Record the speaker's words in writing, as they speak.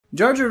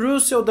George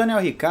Russell,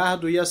 Daniel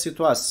Ricciardo e a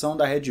situação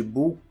da Red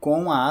Bull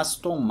com a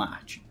Aston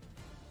Martin.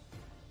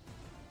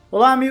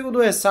 Olá amigo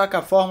do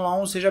Ressaca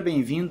Fórmula 1, seja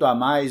bem-vindo a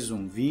mais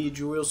um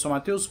vídeo, eu sou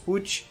Matheus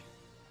Pucci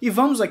e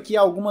vamos aqui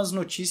a algumas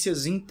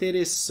notícias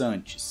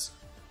interessantes.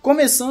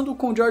 Começando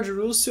com George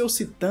Russell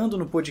citando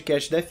no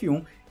podcast da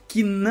F1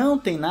 que não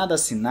tem nada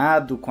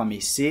assinado com a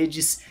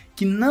Mercedes,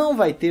 que não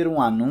vai ter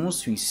um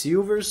anúncio em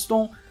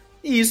Silverstone,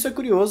 e isso é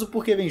curioso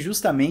porque vem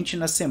justamente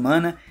na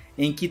semana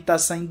em que está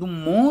saindo um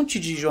monte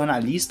de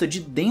jornalista de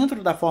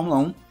dentro da Fórmula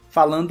 1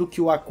 falando que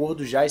o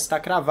acordo já está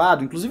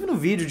cravado. Inclusive no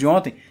vídeo de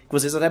ontem, que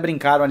vocês até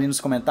brincaram ali nos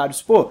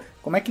comentários, pô,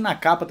 como é que na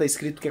capa está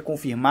escrito que é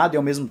confirmado e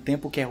ao mesmo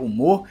tempo que é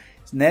rumor,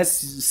 né?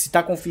 Se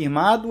está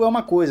confirmado é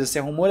uma coisa, se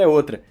é rumor é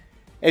outra.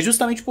 É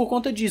justamente por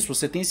conta disso,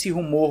 você tem esse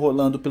rumor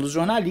rolando pelos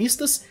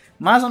jornalistas,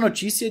 mas a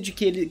notícia de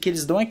que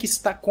eles dão é que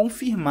está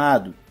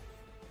confirmado.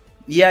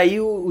 E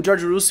aí o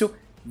George Russell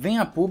vem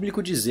a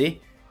público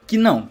dizer que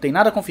não, tem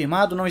nada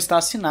confirmado, não está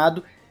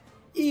assinado,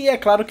 e é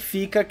claro que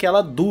fica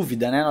aquela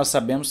dúvida, né? Nós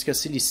sabemos que a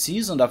Silly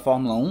Season da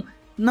Fórmula 1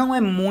 não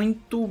é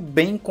muito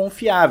bem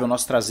confiável,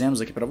 nós trazemos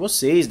aqui para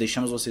vocês,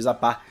 deixamos vocês a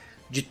par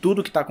de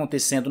tudo que está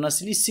acontecendo na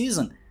Silly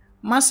Season,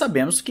 mas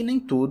sabemos que nem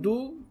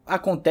tudo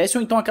acontece,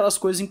 ou então aquelas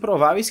coisas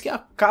improváveis que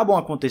acabam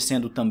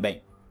acontecendo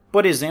também.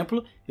 Por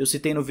exemplo, eu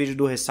citei no vídeo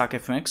do Ressaca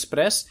F1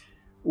 Express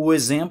o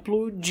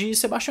exemplo de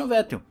Sebastian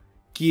Vettel,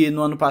 que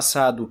no ano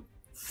passado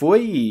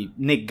foi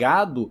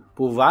negado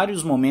por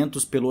vários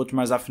momentos pelo Otto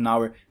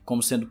Marshauer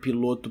como sendo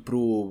piloto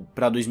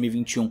para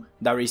 2021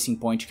 da Racing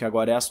Point, que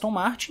agora é Aston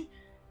Martin,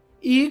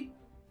 e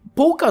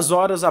poucas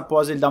horas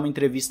após ele dar uma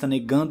entrevista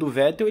negando o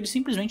Vettel, ele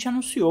simplesmente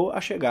anunciou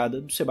a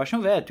chegada do Sebastian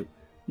Vettel.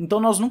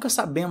 Então nós nunca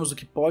sabemos o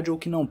que pode ou o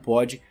que não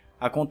pode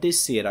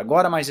acontecer.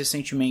 Agora, mais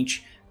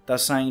recentemente, está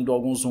saindo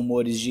alguns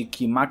rumores de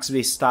que Max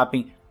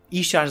Verstappen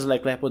e Charles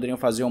Leclerc poderiam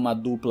fazer uma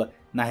dupla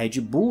na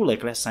Red Bull,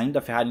 Leclerc saindo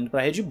da Ferrari indo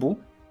para a Red Bull.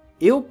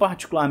 Eu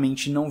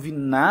particularmente não vi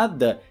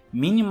nada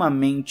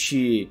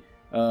minimamente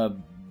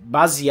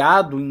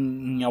baseado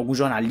em algum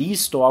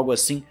jornalista ou algo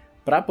assim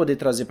para poder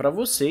trazer para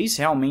vocês.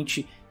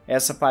 Realmente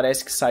essa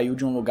parece que saiu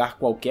de um lugar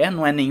qualquer,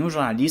 não é nenhum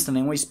jornalista,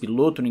 nenhum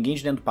ex-piloto, ninguém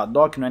de dentro do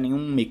paddock, não é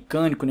nenhum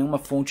mecânico, nenhuma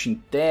fonte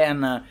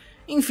interna,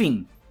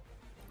 enfim,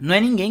 não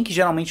é ninguém que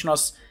geralmente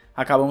nós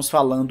acabamos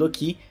falando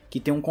aqui, que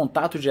tem um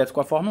contato direto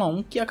com a Fórmula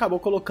 1, que acabou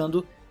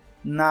colocando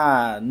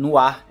no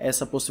ar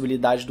essa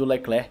possibilidade do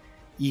Leclerc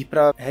ir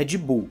para Red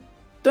Bull.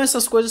 Então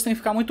essas coisas têm que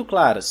ficar muito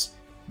claras.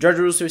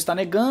 George Russell está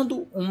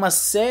negando, uma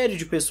série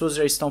de pessoas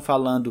já estão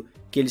falando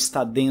que ele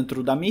está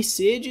dentro da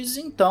Mercedes,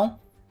 então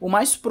o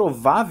mais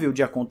provável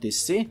de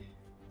acontecer,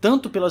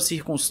 tanto pela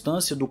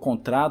circunstância do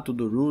contrato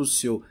do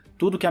Russell,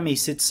 tudo que a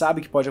Mercedes sabe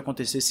que pode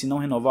acontecer se não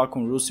renovar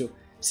com o Russell,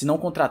 se não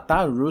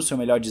contratar o Russell,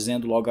 melhor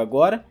dizendo, logo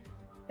agora,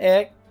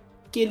 é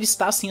que ele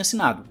está assim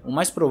assinado. O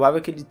mais provável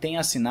é que ele tenha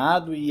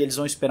assinado e eles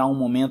vão esperar um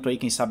momento aí,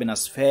 quem sabe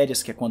nas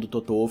férias, que é quando o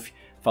Toto Wolff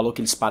falou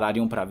que eles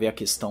parariam para ver a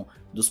questão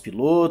dos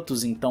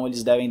pilotos, então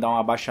eles devem dar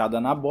uma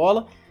baixada na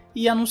bola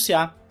e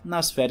anunciar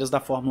nas férias da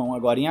Fórmula 1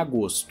 agora em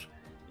agosto.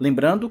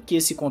 Lembrando que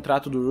esse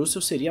contrato do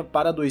Russell seria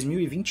para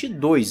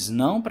 2022,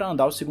 não para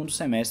andar o segundo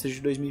semestre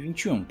de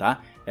 2021,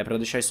 tá? É para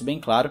deixar isso bem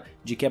claro,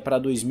 de que é para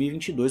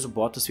 2022, o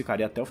Bottas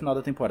ficaria até o final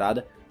da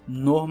temporada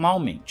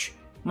normalmente.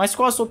 Mas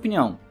qual a sua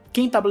opinião?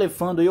 Quem tá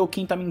blefando aí ou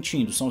quem tá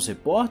mentindo? São os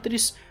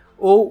repórteres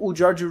ou o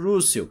George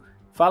Russell?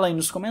 Fala aí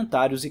nos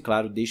comentários e,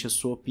 claro, deixa a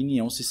sua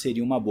opinião se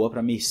seria uma boa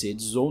para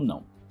Mercedes ou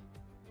não.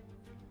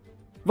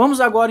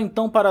 Vamos agora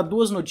então para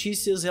duas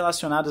notícias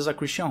relacionadas a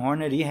Christian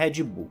Horner e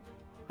Red Bull.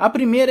 A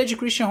primeira é de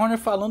Christian Horner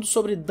falando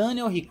sobre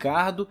Daniel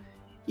Ricciardo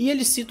e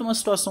ele cita uma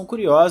situação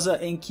curiosa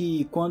em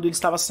que quando ele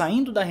estava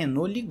saindo da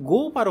Renault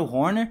ligou para o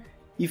Horner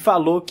e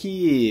falou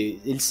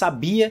que ele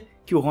sabia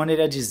que o Horner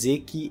ia dizer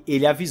que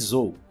ele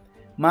avisou,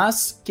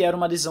 mas que era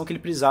uma decisão que ele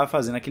precisava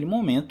fazer naquele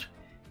momento.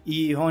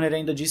 E Horner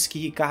ainda disse que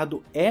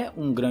Ricciardo é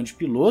um grande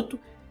piloto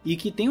e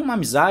que tem uma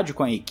amizade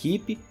com a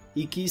equipe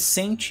e que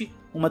sente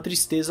uma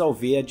tristeza ao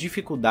ver a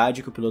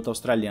dificuldade que o piloto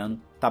australiano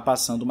está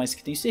passando, mas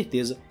que tem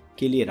certeza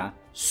que ele irá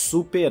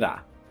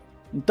superar.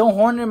 Então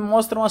Horner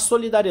mostra uma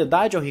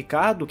solidariedade ao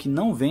Ricciardo, que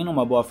não vem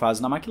numa boa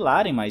fase na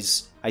McLaren,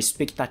 mas a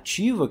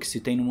expectativa que se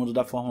tem no mundo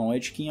da Fórmula 1 é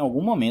de que em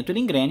algum momento ele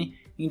engrene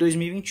em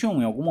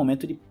 2021, em algum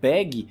momento ele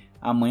pegue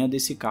a manha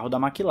desse carro da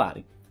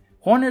McLaren.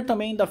 Horner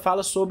também ainda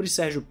fala sobre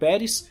Sérgio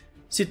Pérez,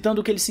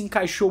 citando que ele se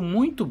encaixou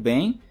muito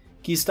bem,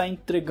 que está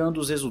entregando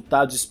os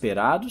resultados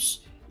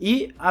esperados,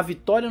 e a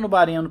vitória no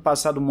Bahrein ano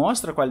passado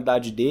mostra a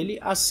qualidade dele,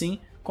 assim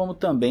como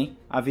também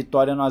a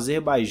vitória no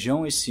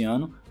Azerbaijão esse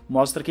ano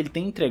mostra que ele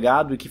tem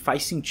entregado e que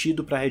faz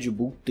sentido para a Red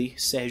Bull ter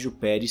Sérgio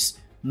Pérez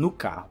no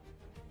carro.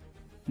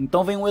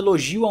 Então vem um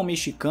elogio ao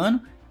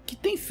mexicano, que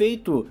tem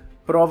feito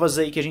provas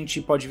aí que a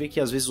gente pode ver que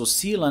às vezes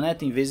oscila, né?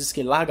 Tem vezes que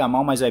ele larga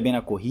mal, mas vai bem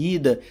na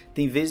corrida,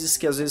 tem vezes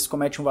que às vezes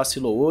comete um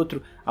vacilo ou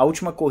outro. A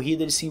última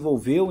corrida ele se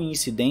envolveu em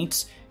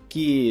incidentes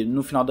que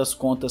no final das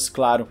contas,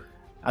 claro,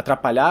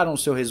 atrapalharam o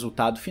seu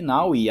resultado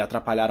final e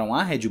atrapalharam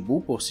a Red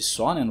Bull por si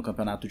só, né, no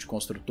campeonato de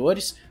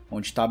construtores,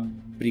 onde está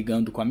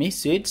brigando com a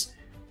Mercedes.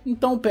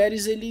 Então o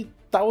Pérez ele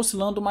tá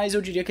oscilando, mas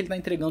eu diria que ele tá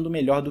entregando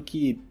melhor do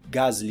que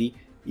Gasly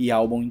e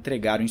Albon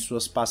entregaram em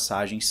suas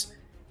passagens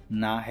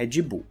na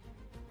Red Bull.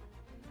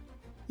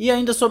 E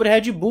ainda sobre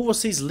Red Bull,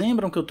 vocês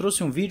lembram que eu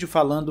trouxe um vídeo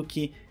falando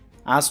que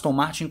a Aston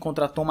Martin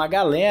contratou uma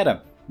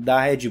galera da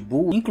Red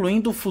Bull,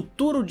 incluindo o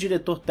futuro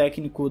diretor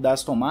técnico da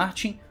Aston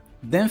Martin,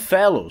 Dan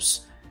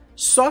Fellows.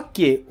 Só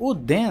que o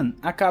Dan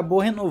acabou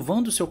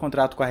renovando seu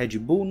contrato com a Red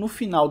Bull no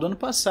final do ano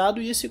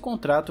passado e esse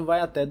contrato vai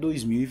até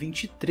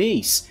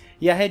 2023.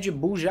 E a Red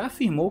Bull já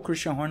afirmou, o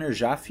Christian Horner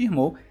já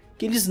afirmou,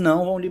 que eles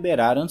não vão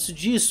liberar antes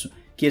disso,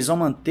 que eles vão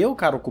manter o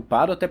cara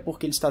ocupado, até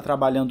porque ele está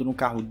trabalhando no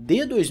carro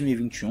de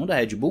 2021 da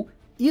Red Bull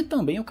e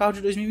também o carro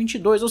de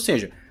 2022, ou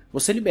seja,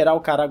 você liberar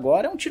o cara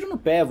agora é um tiro no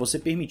pé, você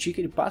permitir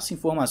que ele passe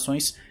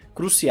informações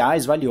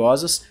cruciais,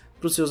 valiosas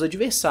para os seus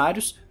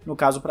adversários, no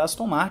caso para a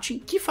Aston Martin,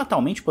 que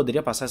fatalmente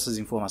poderia passar essas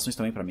informações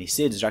também para a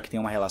Mercedes, já que tem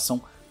uma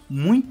relação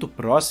muito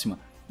próxima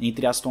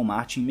entre Aston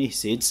Martin e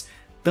Mercedes,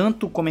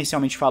 tanto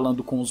comercialmente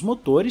falando com os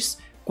motores,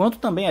 quanto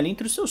também ali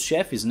entre os seus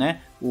chefes,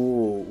 né?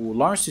 O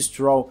Lawrence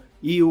Stroll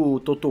e o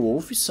Toto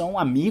Wolff são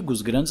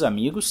amigos, grandes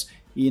amigos,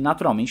 e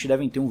naturalmente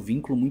devem ter um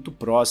vínculo muito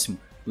próximo.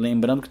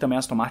 Lembrando que também a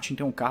Aston Martin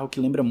tem um carro que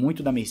lembra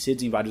muito da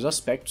Mercedes em vários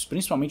aspectos,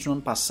 principalmente no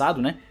ano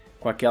passado, né?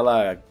 Com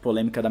aquela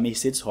polêmica da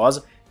Mercedes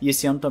rosa, e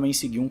esse ano também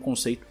seguiu um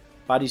conceito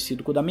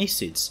parecido com o da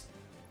Mercedes.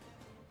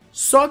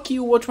 Só que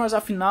o Otmar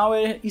afinal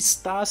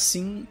está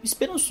assim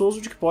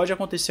esperançoso de que pode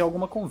acontecer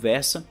alguma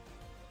conversa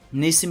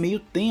nesse meio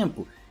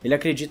tempo. Ele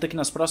acredita que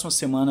nas próximas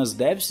semanas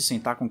deve se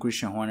sentar com o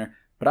Christian Horner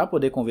para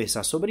poder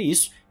conversar sobre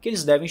isso, que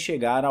eles devem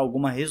chegar a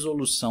alguma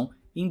resolução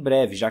em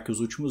breve, já que os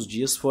últimos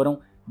dias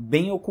foram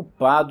bem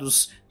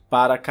ocupados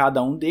para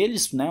cada um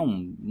deles, né?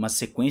 Uma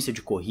sequência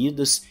de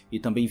corridas e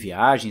também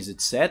viagens,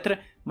 etc.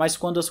 Mas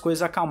quando as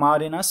coisas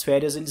acalmarem nas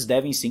férias, eles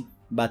devem sim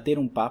bater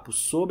um papo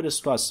sobre a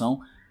situação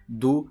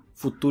do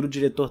futuro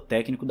diretor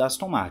técnico da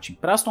Aston Martin.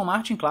 Para a Aston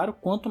Martin, claro,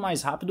 quanto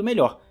mais rápido,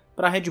 melhor.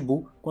 Para a Red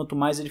Bull, quanto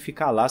mais ele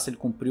ficar lá, se ele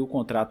cumprir o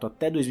contrato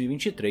até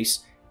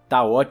 2023,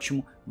 tá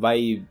ótimo,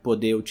 vai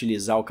poder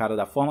utilizar o cara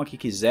da forma que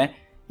quiser.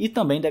 E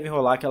também deve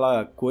rolar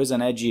aquela coisa,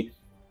 né, de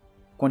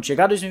quando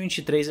chegar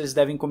 2023, eles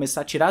devem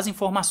começar a tirar as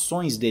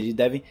informações dele,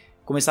 devem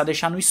começar a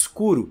deixar no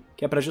escuro,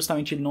 que é para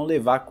justamente ele não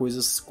levar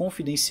coisas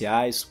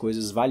confidenciais,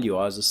 coisas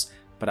valiosas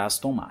para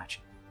Aston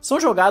Martin. São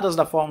jogadas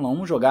da Fórmula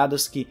 1,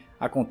 jogadas que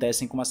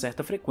acontecem com uma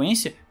certa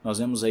frequência. Nós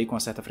vemos aí com uma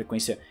certa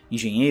frequência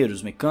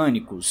engenheiros,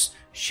 mecânicos,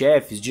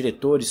 chefes,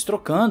 diretores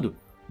trocando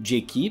de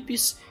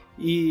equipes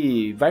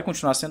e vai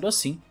continuar sendo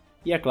assim.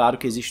 E é claro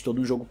que existe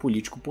todo um jogo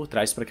político por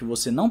trás para que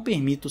você não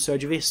permita o seu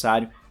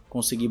adversário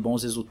conseguir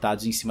bons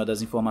resultados em cima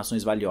das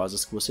informações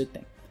valiosas que você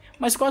tem.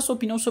 Mas qual a sua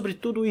opinião sobre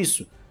tudo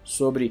isso?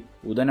 Sobre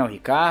o Daniel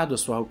Ricciardo, a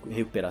sua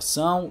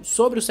recuperação,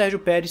 sobre o Sérgio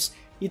Pérez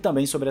e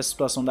também sobre a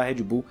situação da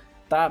Red Bull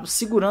tá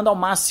segurando ao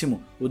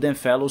máximo o Dan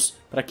Fellows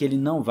para que ele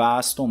não vá a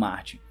Aston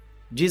Martin.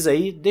 Diz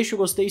aí, deixa o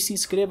gostei, se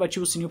inscreva,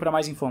 ativa o sininho para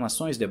mais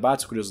informações,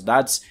 debates,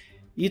 curiosidades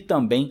e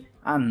também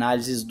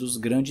análises dos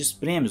grandes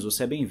prêmios.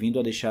 Você é bem-vindo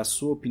a deixar a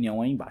sua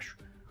opinião aí embaixo.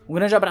 Um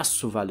grande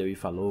abraço, valeu e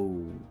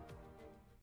falou!